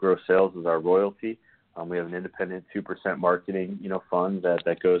 of gross sales as our royalty. We have an independent 2% marketing fund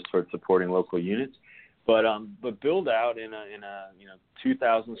that goes towards supporting local units. But build out in a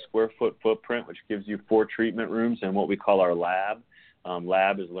 2,000 square foot footprint, which gives you 4 treatment rooms and what we call our lab.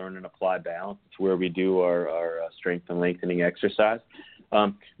 Lab is learn and apply balance. It's where we do our strength and lengthening exercise.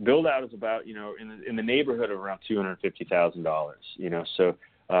 Build out is about in the neighborhood of around $250,000. So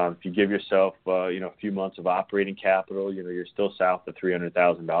if you give yourself a few months of operating capital, you're still south of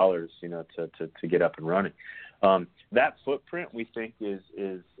 $300,000 to get up and running. That footprint we think is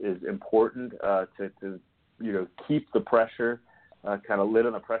important to keep the pressure kind of lid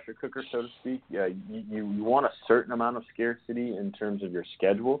on the pressure cooker, so to speak. You want a certain amount of scarcity in terms of your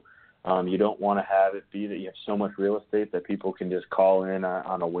schedule. You don't want to have it be that you have so much real estate that people can just call in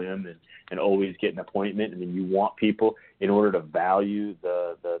on a whim and always get an appointment. I mean, you want people, in order to value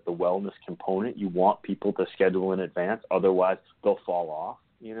the wellness component, you want people to schedule in advance. Otherwise, they'll fall off,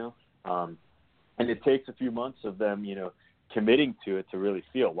 And it takes a few months of them, committing to it to really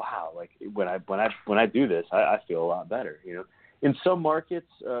feel, wow, like when I do this, I feel a lot better. In some markets,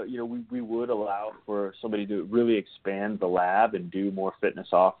 we would allow for somebody to really expand the lab and do more fitness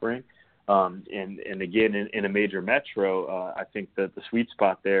offering. And again, in a major metro, I think that the sweet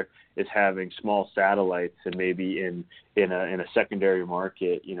spot there is having small satellites and maybe in a secondary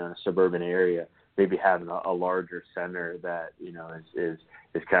market, in a suburban area, maybe having a larger center that is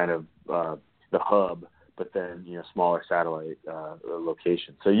kind of the hub, but then smaller satellite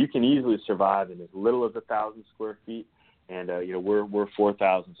locations. So you can easily survive in as little as 1,000 square feet, and we're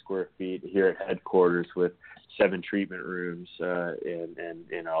 4,000 square feet here at headquarters with 7 treatment rooms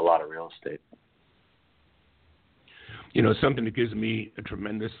and a lot of real estate. Something that gives me a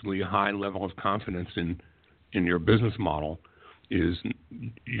tremendously high level of confidence in your business model is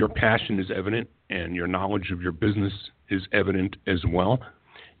your passion is evident and your knowledge of your business is evident as well.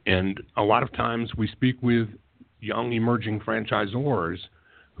 And a lot of times we speak with young emerging franchisors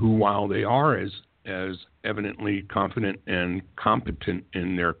who, while they are as evidently confident and competent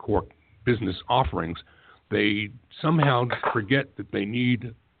in their core business offerings, they somehow forget that they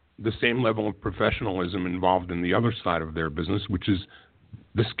need the same level of professionalism involved in the other side of their business, which is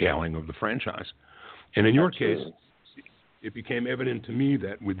the scaling of the franchise. And in your Absolutely. case, it became evident to me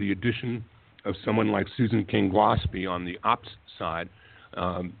that with the addition of someone like Susan King Gillespie on the ops side,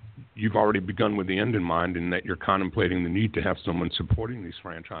 you've already begun with the end in mind, in that you're contemplating the need to have someone supporting these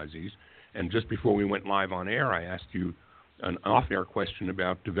franchisees. And just before we went live on air, I asked you an off-air question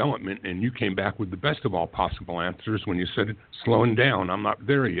about development, and you came back with the best of all possible answers when you said, slowing down, I'm not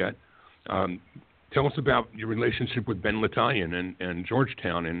there yet. Tell us about your relationship with Ben Latallian and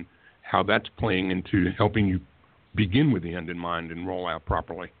Georgetown, and how that's playing into helping you begin with the end in mind and roll out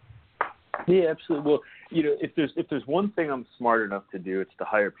properly. Yeah, absolutely. Well, if there's one thing I'm smart enough to do, it's to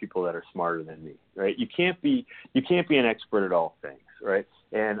hire people that are smarter than me, right? You can't be an expert at all things, right?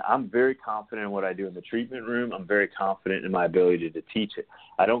 And I'm very confident in what I do in the treatment room. I'm very confident in my ability to teach it.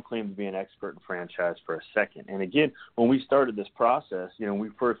 I don't claim to be an expert in franchise for a second. And again, when we started this process,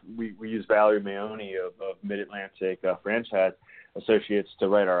 we used Valerie Maoni of Mid-Atlantic Franchise Associates to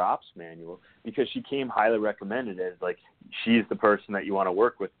write our ops manual, because she came highly recommended as, like, she's the person that you want to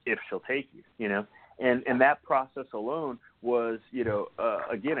work with if she'll take you, And that process alone was,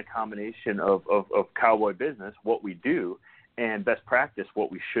 again, a combination of cowboy business, what we do, and best practice,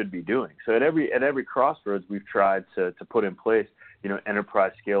 what we should be doing. So at every crossroads, we've tried to put in place,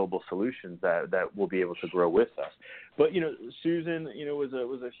 enterprise scalable solutions that will be able to grow with us. But, Susan,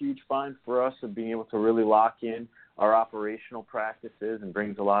 was a huge find for us of being able to really lock in our operational practices, and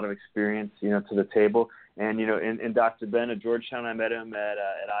brings a lot of experience, to the table. And, and Dr. Ben at Georgetown, I met him at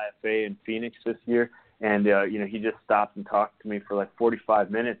IFA in Phoenix this year. And, he just stopped and talked to me for like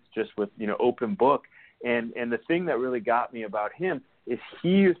 45 minutes just with, open book. And the thing that really got me about him is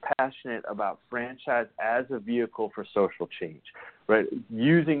he is passionate about franchise as a vehicle for social change, right?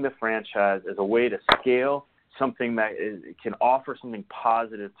 Using the franchise as a way to scale something that can offer something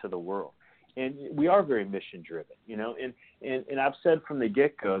positive to the world. And we are very mission driven, and I've said from the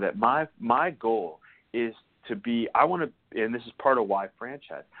get-go that my goal is to be, and this is part of why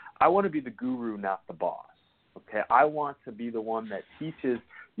franchise, I want to be the guru, not the boss. Okay. I want to be the one that teaches,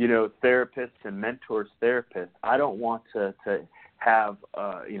 therapists and mentors therapists. I don't want to have,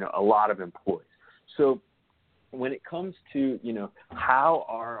 a lot of employees. So when it comes to, how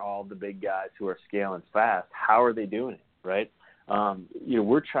are all the big guys who are scaling fast, how are they doing it? Right.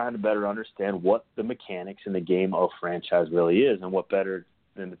 We're trying to better understand what the mechanics in the game of franchise really is, and what better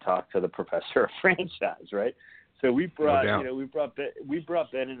than to talk to the professor of franchise, right? So we brought, we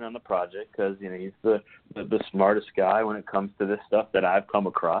brought Ben in on the project because he's the smartest guy when it comes to this stuff that I've come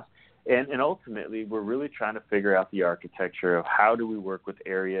across, and ultimately we're really trying to figure out the architecture of how do we work with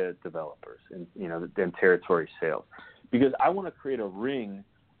area developers and and territory sales, because I want to create a ring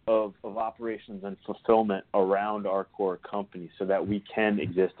of operations and fulfillment around our core company so that we can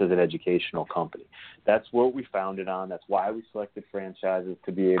exist as an educational company. That's what we founded on. That's why we selected franchises,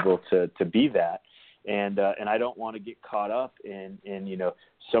 to be able to be that. And I don't want to get caught up in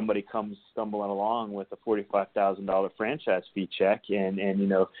somebody comes stumbling along with a $45,000 franchise fee check and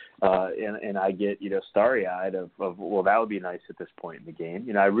I get starry-eyed of well, that would be nice at this point in the game.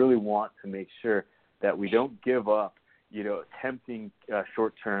 I really want to make sure that we don't give up tempting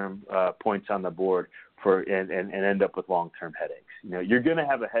short-term points on the board and end up with long-term headaches. You're going to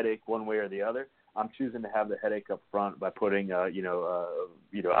have a headache one way or the other. I'm choosing to have the headache up front by putting,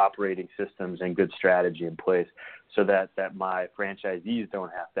 operating systems and good strategy in place so that my franchisees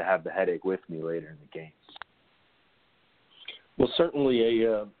don't have to have the headache with me later in the game. Well, certainly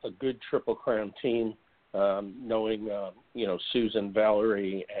a good Triple Crown team, knowing, Susan,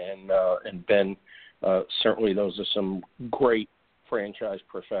 Valerie, and Ben. Certainly those are some great franchise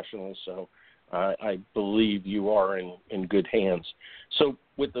professionals, so I believe you are in good hands. So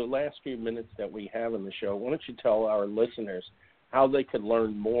with the last few minutes that we have in the show, why don't you tell our listeners how they could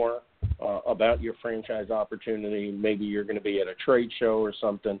learn more about your franchise opportunity? Maybe you're going to be at a trade show or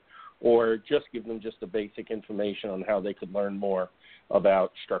something, or just give them just the basic information on how they could learn more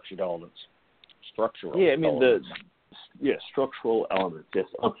about structural elements. Structural elements. Yes.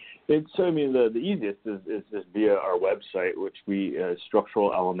 The easiest is via our website, which we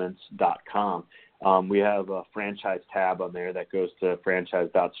structuralelements.com. We have a franchise tab on there that goes to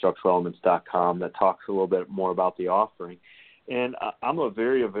franchise.structuralelements.com that talks a little bit more about the offering. And I'm a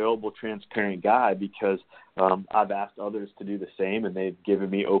very available, transparent guy because I've asked others to do the same, and they've given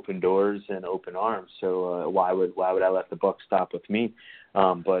me open doors and open arms. So why would I let the buck stop with me?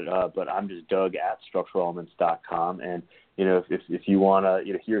 But I'm just Doug at structuralelements.com, and if you want to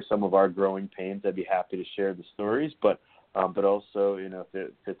hear some of our growing pains, I'd be happy to share the stories. But but also,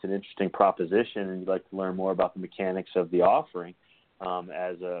 if it's an interesting proposition and you'd like to learn more about the mechanics of the offering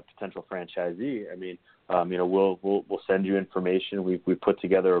as a potential franchisee, I mean, we'll send you information. We've put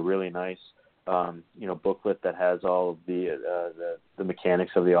together a really nice, booklet that has all of the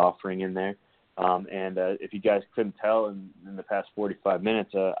mechanics of the offering in there. And if you guys couldn't tell in the past 45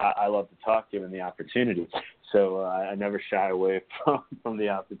 minutes, I love to talk given the opportunity. So I never shy away from the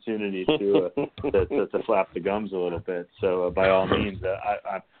opportunity to flap the gums a little bit. So by all means,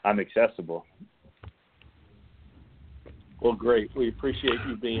 I'm accessible. Well, great. We appreciate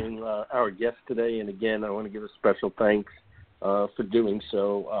you being our guest today. And again, I want to give a special thanks for doing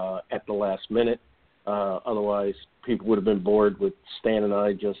so at the last minute. Otherwise, people would have been bored with Stan and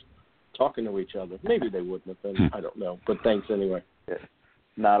I just talking to each other. Maybe they wouldn't have been. I don't know. But thanks anyway. Yeah.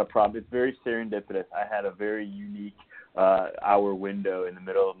 Not a problem. It's very serendipitous. I had a very unique hour window in the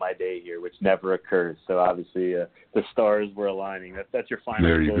middle of my day here, which never occurs. So obviously the stars were aligning. That's your final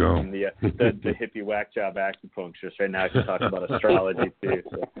there you go. From the hippie whack job acupuncturist. Right now I can talk about astrology too.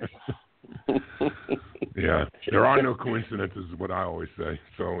 So. Yeah, there are no coincidences is what I always say.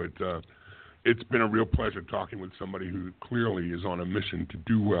 So it's been a real pleasure talking with somebody who clearly is on a mission to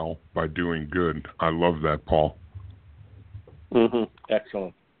do well by doing good. I love that, Paul. Mm-hmm.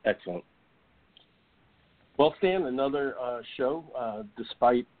 Excellent. Well, Stan, another show,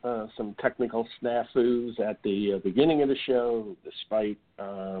 despite some technical snafus at the beginning of the show, despite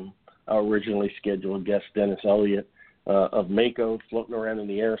our originally scheduled guest, Dennis Elliott of Mako, floating around in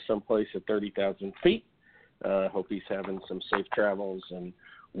the air someplace at 30,000 feet. Hope he's having some safe travels, and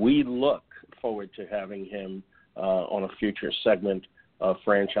we look forward to having him on a future segment of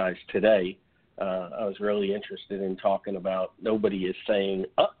Franchise Today. I was really interested in talking about nobody is saying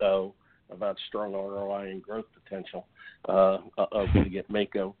uh-oh about strong ROI and growth potential of to get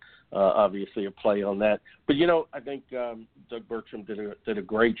Mako. Obviously a play on that. But, I think Doug Bertram did a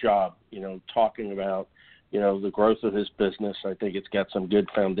great job, talking about, the growth of his business. I think it's got some good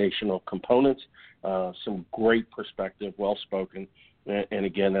foundational components, some great perspective, well-spoken, and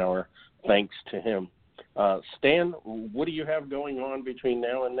again, our thanks to him. Stan, what do you have going on between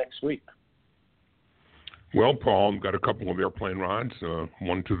now and next week? Well, Paul, I've got a couple of airplane rides,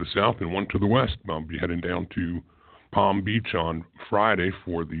 one to the south and one to the west. I'll be heading down to Palm Beach on Friday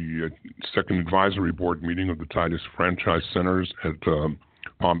for the second advisory board meeting of the Titus Franchise Centers at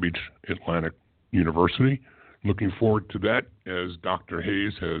Palm Beach Atlantic University. Looking forward to that as Dr.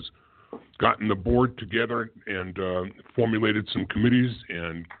 Hayes has gotten the board together and formulated some committees,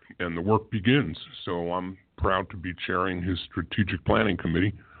 and the work begins. So I'm proud to be chairing his strategic planning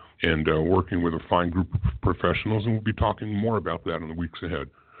committee and working with a fine group of professionals, and we'll be talking more about that in the weeks ahead.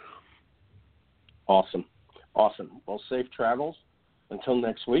 Awesome. Well, safe travels. Until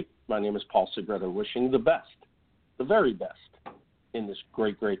next week, my name is Paul Segreto, wishing you the best, the very best, in this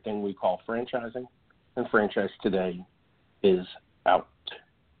great thing we call franchising. And Franchise Today is out.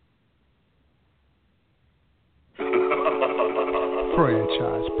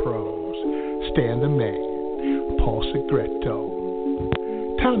 Franchise Pros, Stan the Man, Paul Segreto.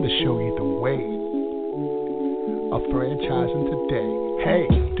 Time to show you the way of franchising today. Hey,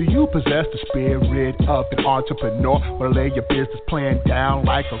 do you possess the spirit of an entrepreneur? Or lay your business plan down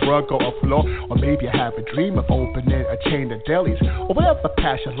like a rug or a floor? Or maybe you have a dream of opening a chain of delis, or whatever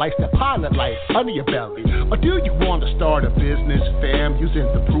passion lights that pilot light under your belly. Or do you want to start a business, fam, using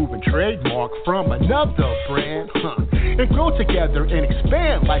the proven trademark from another brand? And grow together and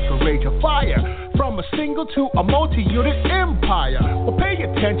expand like a rage of fire, from a single to a multi-unit empire. Well, pay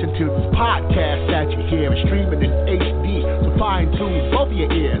attention to this podcast that you hear and streaming in HD, so fine-tune both of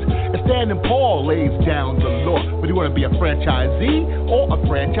your ears. And Stan and Paul lays down the law. Whether you want to be a franchisee or a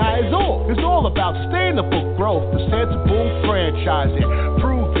franchisor, it's all about sustainable growth, the sensible franchising,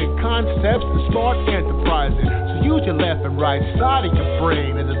 proven concepts, the smart enterprising. So use your left and right side of your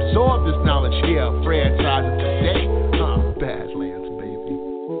brain and absorb this knowledge here. Franchising today, Badlands, baby.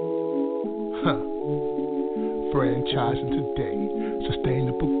 Franchising today,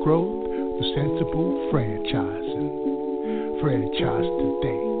 sustainable growth, the sensible franchising. Franchise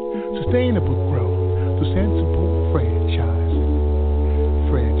today, sustainable growth, the sensible franchising.